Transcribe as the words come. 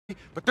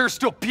But there's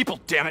still people,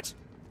 damn it!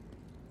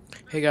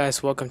 Hey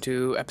guys, welcome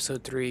to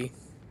episode 3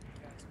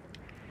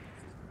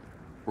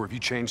 Or have you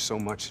changed so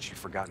much that you've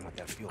forgotten what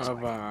that feels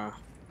of like?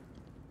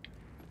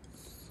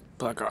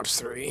 Black Ops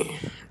 3.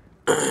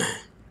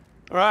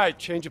 Alright,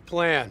 change of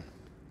plan.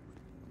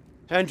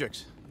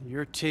 Hendricks,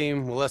 your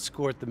team will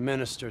escort the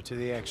minister to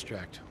the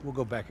extract. We'll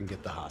go back and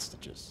get the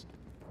hostages.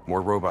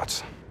 More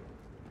robots.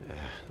 Yeah,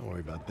 don't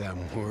worry about them.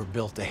 We're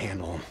built to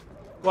handle them.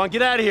 Go on,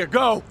 get out of here,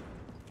 go!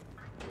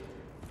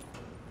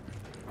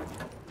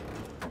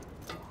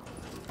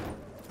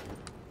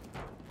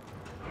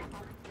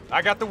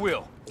 I got the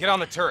wheel. Get on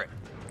the turret.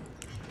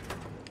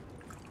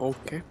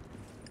 Okay.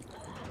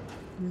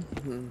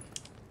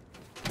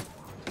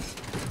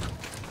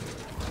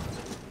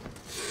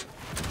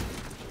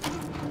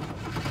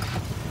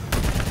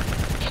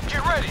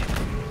 Get ready!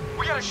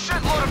 We got a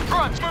shitload of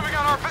grunts moving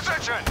on our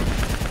position!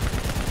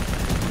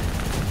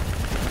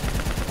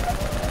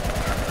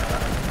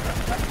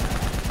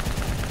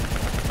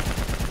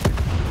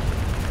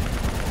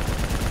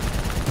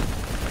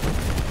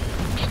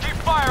 Keep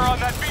fire on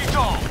that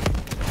VTOL!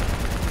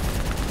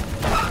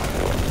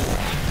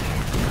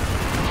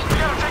 We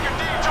gotta take a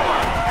detour!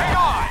 Hang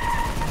on!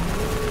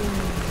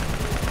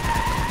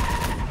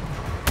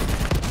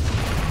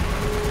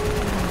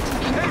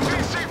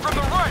 APC from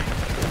the right!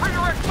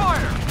 Redirect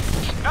fire!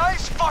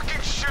 Nice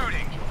fucking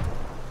shooting!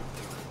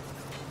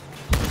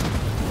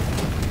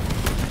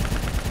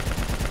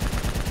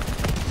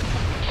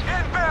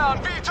 Inbound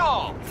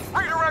VTOL!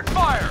 Redirect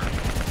fire!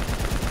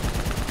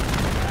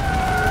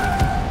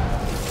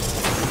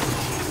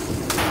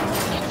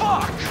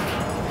 Fuck!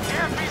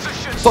 Damn piece of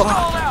shit stalled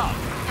out!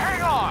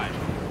 Hang on!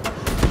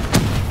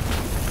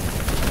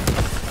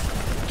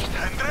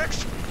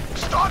 Hendricks?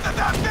 Started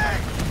that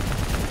thing!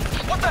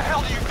 What the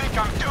hell do you think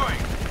I'm doing?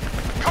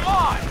 Come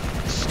on!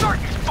 Start,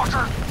 you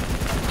fucker!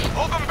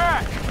 Hold them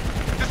back!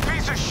 This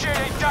piece of shit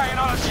ain't dying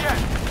on us yet!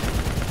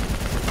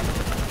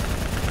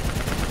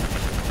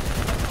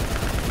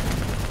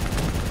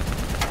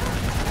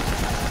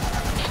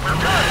 We're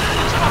good!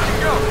 Let's fucking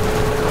go!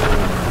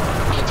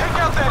 Take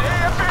out that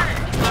AFE!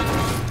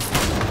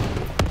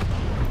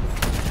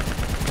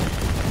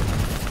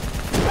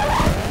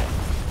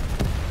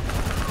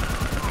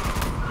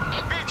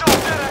 VTOL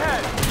dead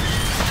ahead!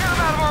 Get him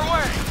out of our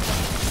way!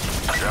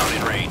 Drone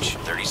in range.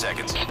 30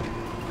 seconds.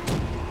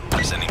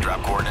 Sending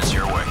drop coordinates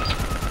your way.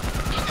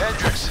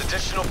 Hendricks,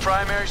 additional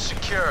primary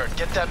secured.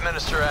 Get that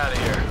minister out of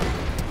here.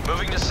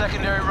 Moving to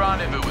secondary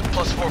rendezvous with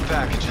 +4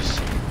 packages.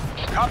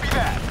 Copy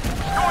that.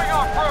 Going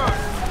off-road.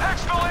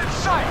 Exfil in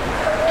sight.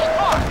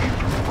 Fuck!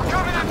 We're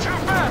coming in too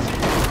fast.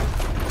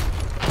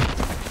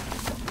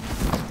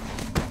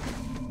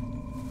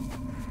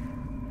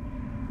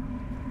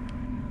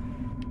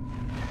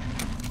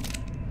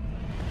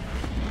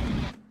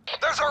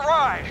 There's our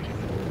ride.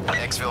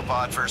 Exfil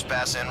pod first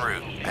pass en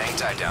route. Hang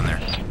tight down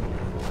there.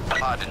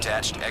 Pod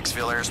detached.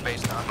 Exfil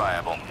airspace not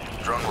viable.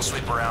 Drone will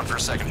sweep around for a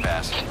second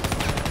pass.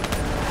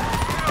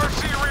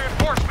 NRC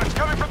reinforcements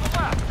coming from the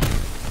left.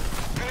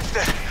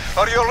 Minister,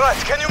 are you alright?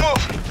 Can you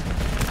move?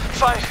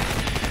 Fine.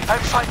 I'm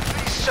fine.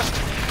 Please, just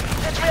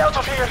get me out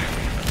of here.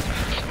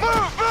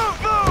 Move,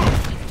 move,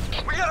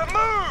 move! We gotta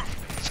move!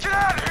 Let's get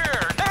out of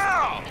here,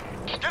 now!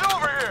 Get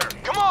over here,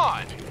 come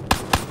on!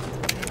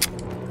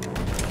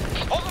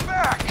 Hold them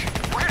back!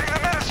 We're getting the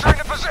minister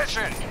into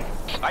position!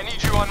 I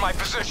need you on my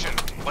position.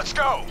 Let's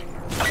go!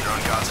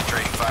 Drone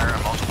concentrating fire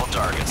on multiple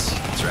targets.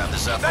 Let's wrap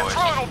this up, That boys.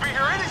 drone will be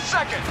here any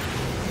second!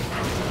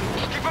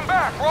 Keep him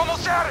back, we're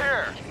almost out of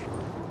here!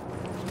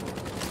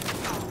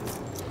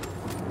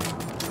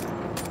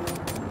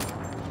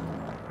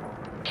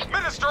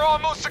 Minister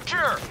almost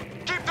secure!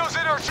 Keep those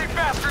NRC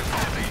bastards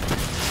busy!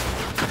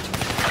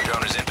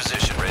 Drone is in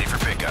position, ready for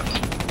pickup.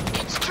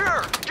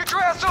 Secure! Get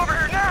your ass over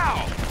here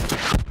now!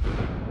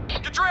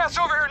 Get your ass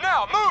over here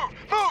now! Move!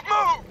 Move!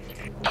 Move!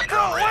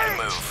 Drone ready wait!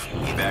 to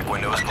move. Evac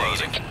window is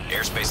closing.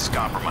 Airspace is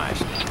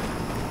compromised.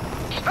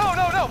 No,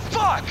 no, no!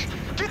 Fuck!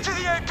 Get to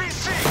the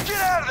APC!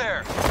 Get out of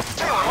there!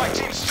 Taylor, my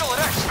team's still at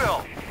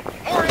Exfil!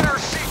 More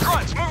NRC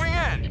grunts moving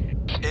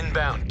in!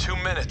 Inbound, 2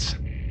 minutes.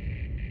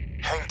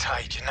 Hang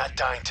tight, you're not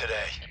dying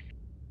today.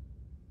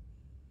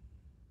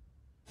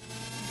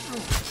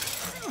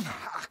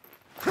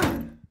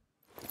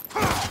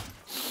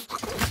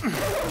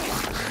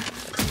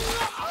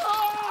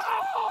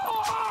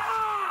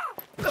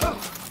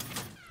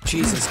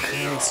 Jesus,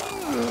 hands.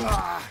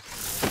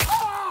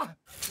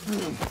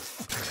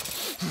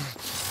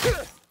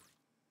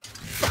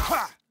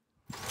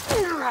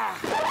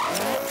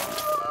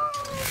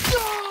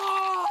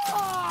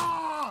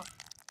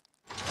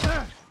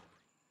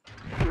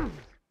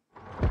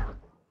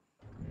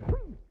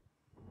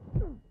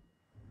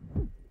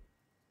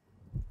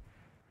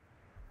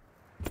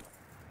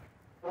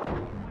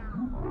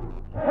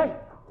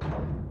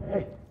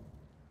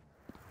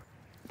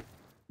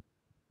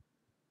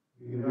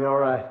 You're gonna be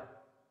alright.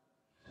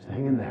 Just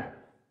hang in there.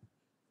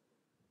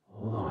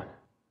 Hold on.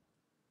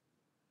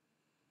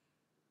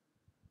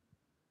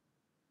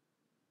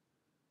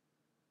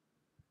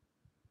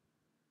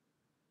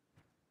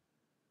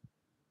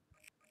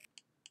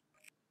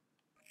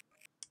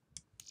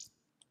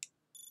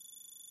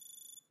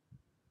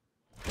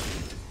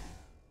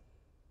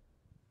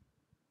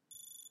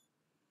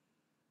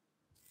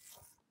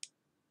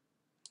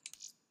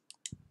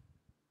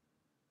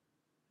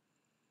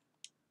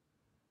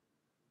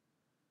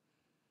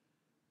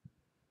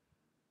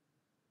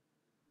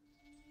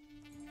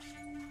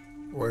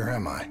 Where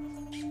am I?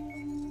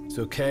 It's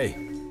okay.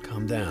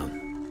 Calm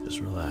down. Just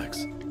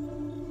relax.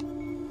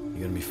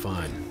 You're gonna be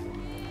fine.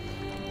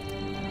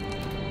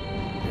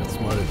 You got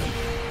smarter than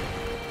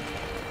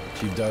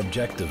achieved our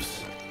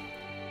objectives.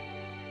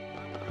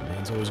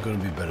 Man's always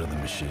gonna be better than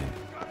machine.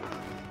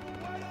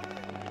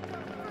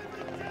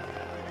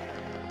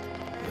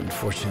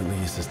 Unfortunately,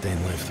 you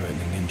sustained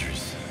life-threatening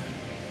injuries.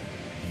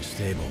 You're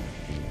stable,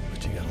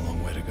 but you got a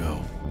long way to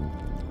go.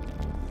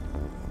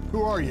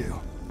 Who are you?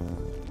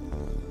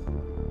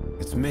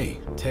 It's me,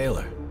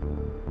 Taylor.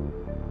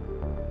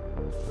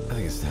 I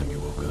think it's time you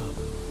woke up,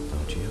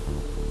 don't you?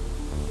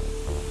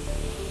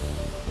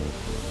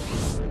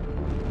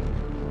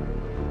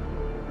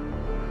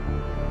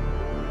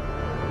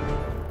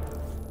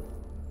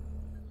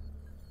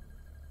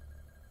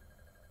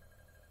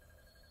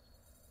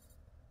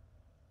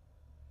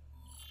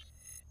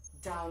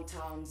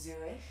 Downtown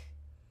Zurich.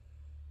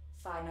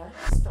 Final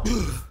stop.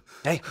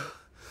 Hey!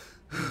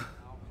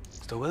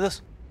 Still with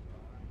us?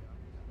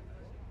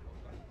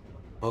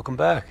 Welcome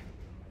back.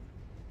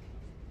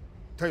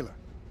 Taylor.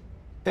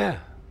 Yeah.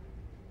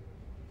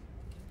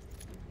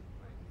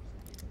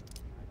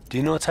 Do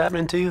you know what's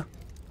happening to you?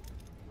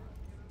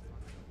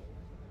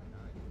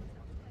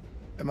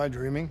 Am I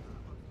dreaming?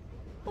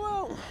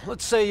 Well,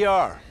 let's say you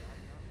are.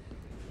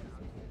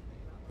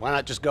 Why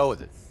not just go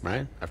with it,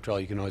 right? After all,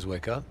 you can always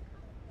wake up.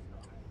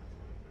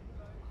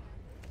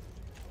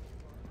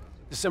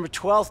 December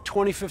 12th,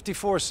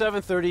 2054,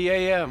 7:30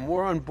 a.m.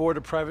 We're on board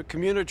a private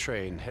commuter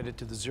train headed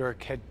to the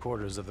Zurich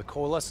headquarters of the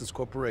Coalescence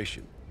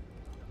Corporation.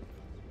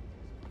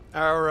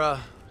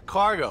 Our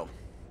cargo,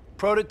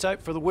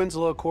 prototype for the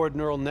Winslow Accord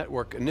Neural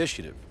Network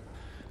Initiative.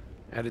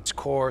 At its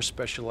core,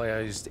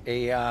 specialized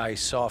AI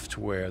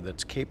software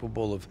that's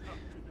capable of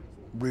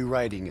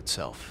rewriting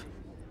itself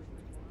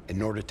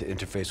in order to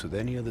interface with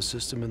any other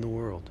system in the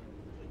world.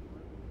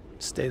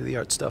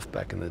 State-of-the-art stuff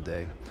back in the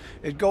day.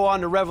 It'd go on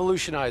to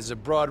revolutionize a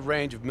broad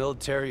range of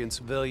military and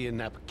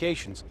civilian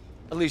applications.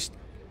 At least,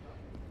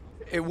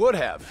 it would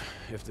have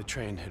if the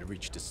train had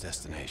reached its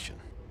destination.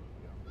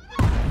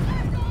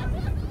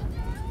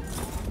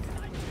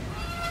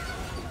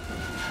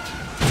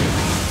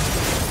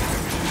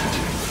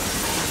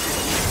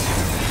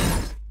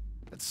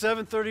 At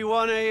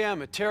 7:31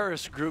 a.m., a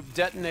terrorist group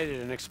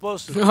detonated an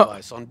explosive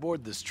device on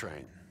board this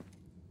train.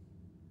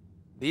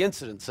 The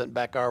incident sent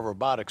back our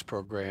robotics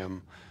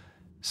program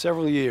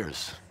several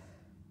years.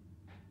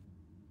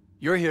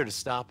 You're here to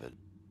stop it.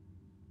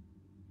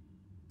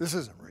 This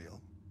isn't real.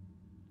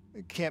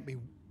 It can't be.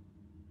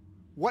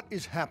 What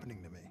is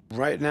happening to me?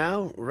 Right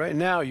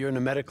now, you're in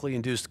a medically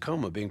induced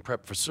coma being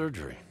prepped for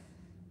surgery.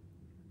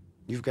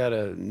 You've got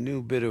a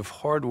new bit of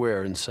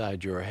hardware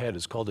inside your head.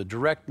 It's called a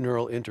direct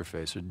neural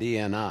interface, or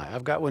DNI.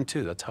 I've got one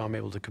too. That's how I'm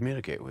able to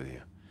communicate with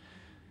you.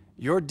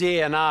 Your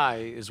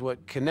DNI is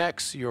what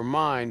connects your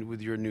mind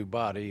with your new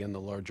body and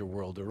the larger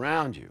world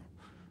around you.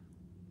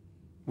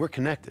 We're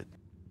connected.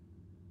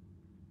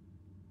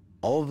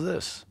 All of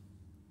this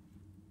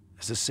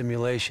is a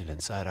simulation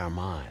inside our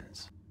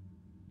minds.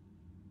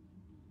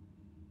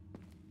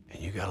 And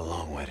you got a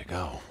long way to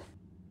go.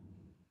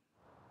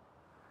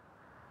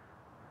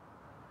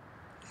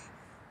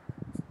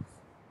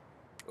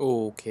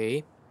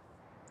 Okay.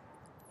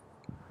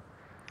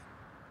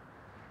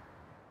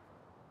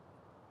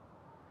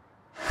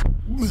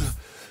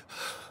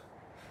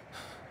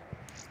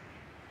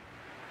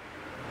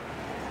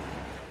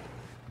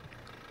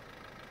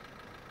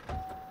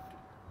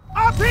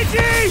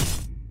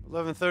 RPG!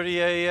 11:30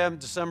 a.m.,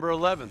 December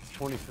 11th,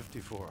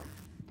 2054.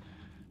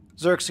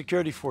 Zurich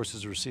security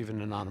forces receive an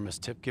anonymous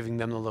tip giving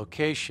them the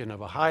location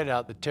of a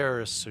hideout the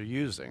terrorists are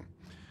using.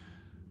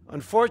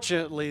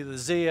 Unfortunately, the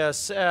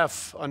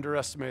ZSF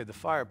underestimated the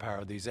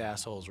firepower these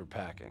assholes were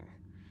packing.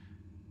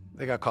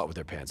 They got caught with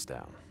their pants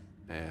down,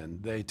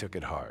 and they took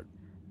it hard.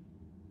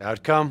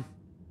 Outcome?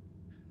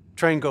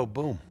 Train go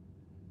boom.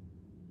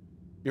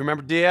 You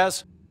remember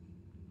Diaz?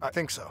 I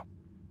think so.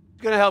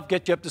 It's gonna help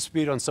get you up to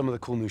speed on some of the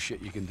cool new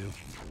shit you can do.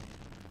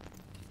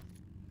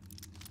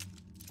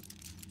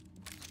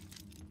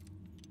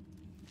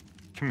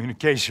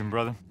 Communication,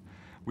 brother.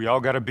 We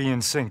all gotta be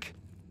in sync.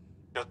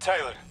 Yo,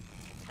 Taylor,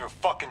 you're a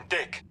fucking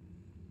dick.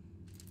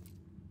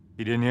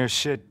 You didn't hear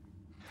shit?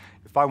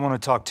 If I want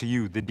to talk to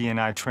you, the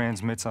DNI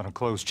transmits on a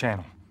closed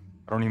channel.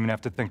 I don't even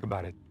have to think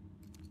about it.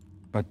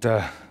 But,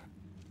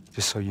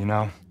 just so you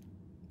know,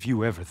 if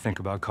you ever think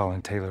about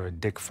calling Taylor a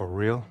dick for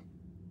real,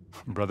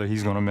 brother,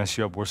 he's gonna mess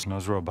you up worse than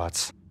those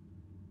robots.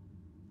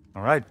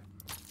 All right,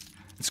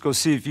 let's go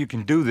see if you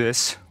can do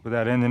this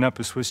without ending up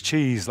as Swiss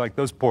cheese like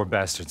those poor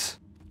bastards.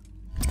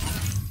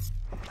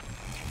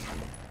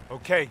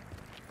 Okay,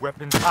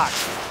 weapons hot.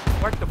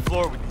 Wipe the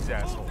floor with these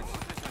assholes.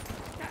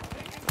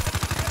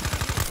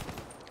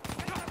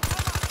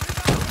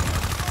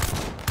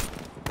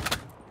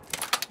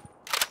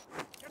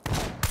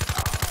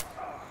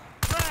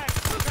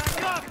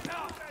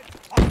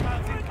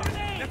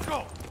 Let's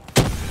go.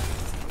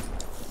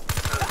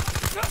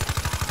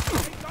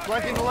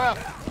 Flanking the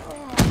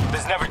left.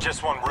 There's never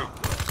just one route.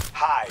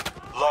 High,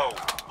 low,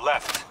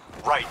 left,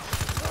 right.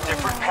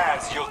 Different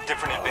paths yield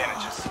different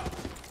advantages.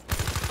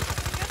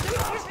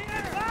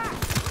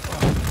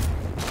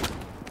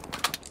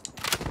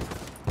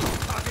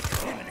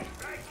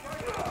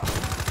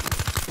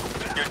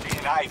 Your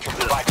DNI can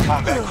provide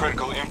combat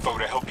critical info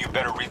to help you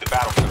better read the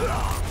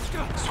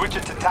battlefield. Switch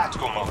it to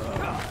tactical mode.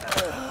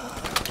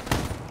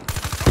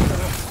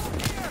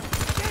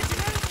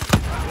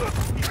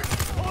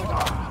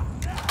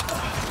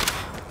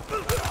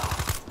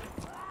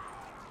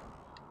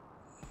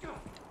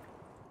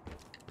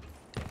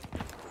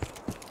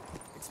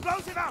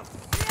 Explosive out!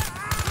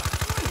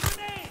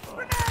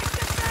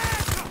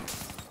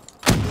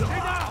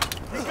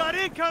 We got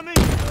incoming!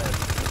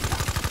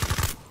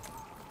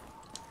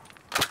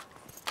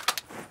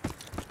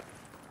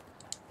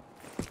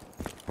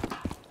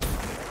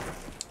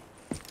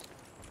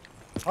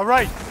 All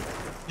right,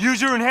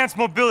 use your enhanced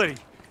mobility.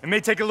 It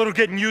may take a little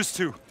getting used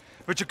to,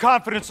 but your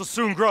confidence will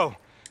soon grow.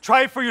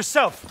 Try it for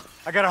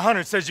yourself. I got a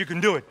hunter that says you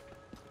can do it.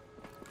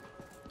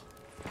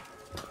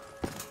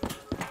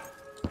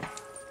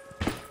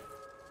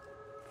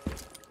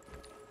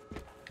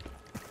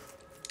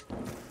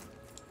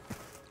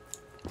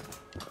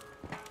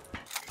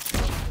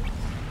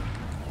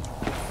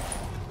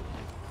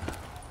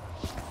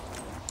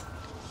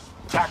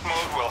 Attack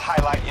mode will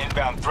highlight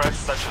inbound threats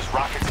such as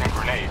rockets and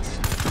grenades.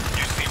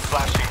 You see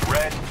flashing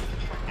red,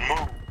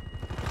 move.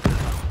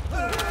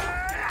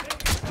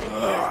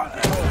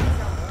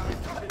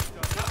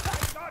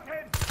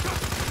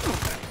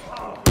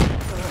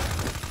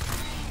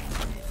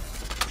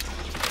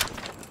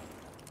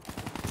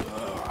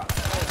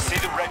 See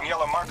the red and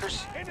yellow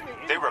markers?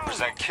 They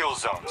represent kill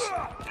zones,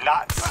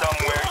 not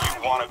somewhere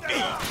you want to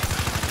be.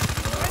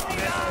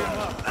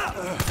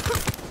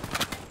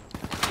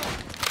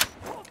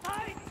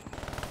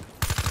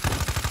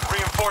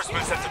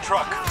 Reinforcements at the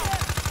truck.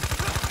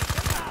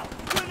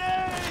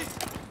 Grenades!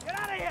 Get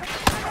out of here!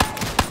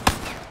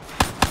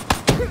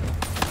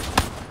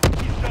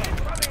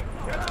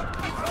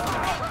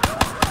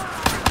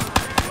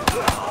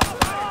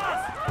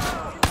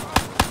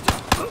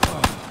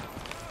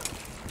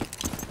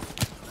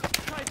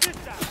 Try this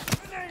out!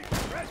 Grenades!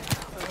 Ready!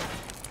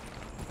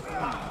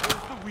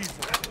 Where's the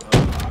weasel?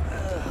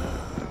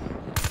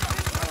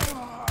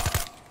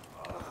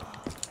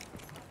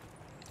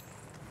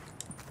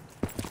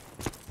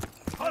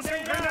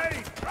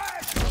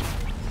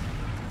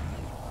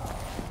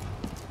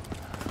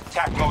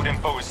 Attack mode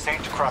info is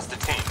synced across the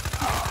team.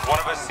 One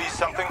of us sees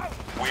something,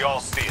 we all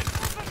see it,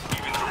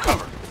 even through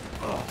cover.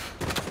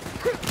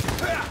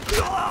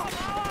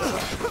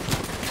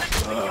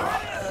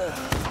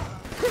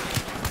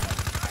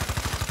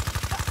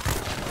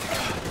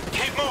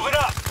 Keep moving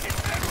up!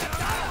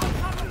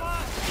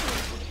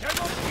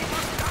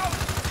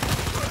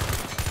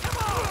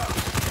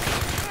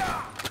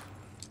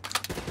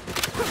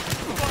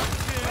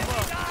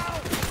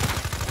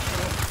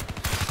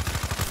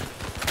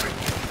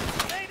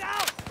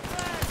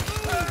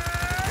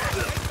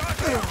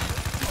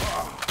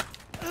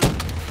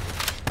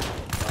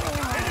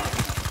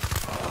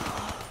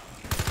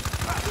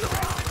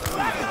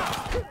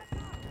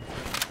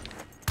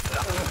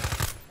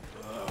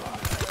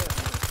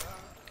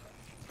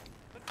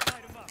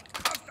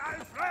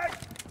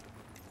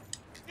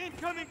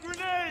 Incoming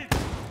grenade!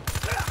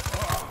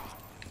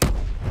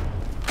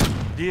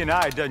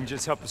 DNI doesn't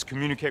just help us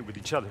communicate with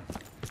each other.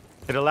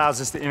 It allows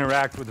us to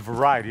interact with a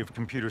variety of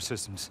computer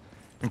systems,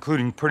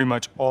 including pretty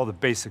much all the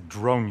basic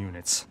drone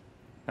units.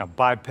 Now,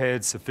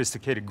 bipeds,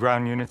 sophisticated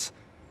ground units,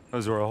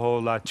 those are a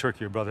whole lot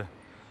trickier, brother.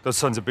 Those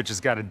sons of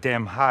bitches got a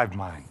damn hive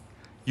mind.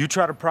 You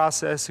try to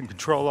process and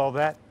control all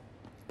that,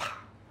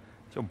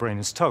 your brain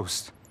is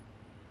toast.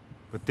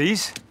 But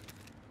these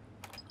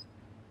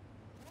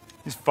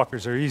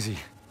fuckers are easy.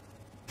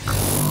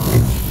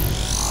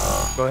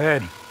 Go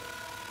ahead.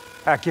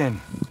 Hack in.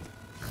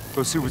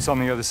 Go see what's on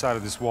the other side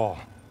of this wall.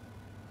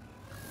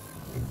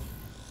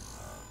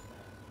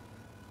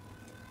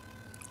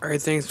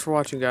 Alright, thanks for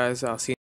watching, guys. I'll see you.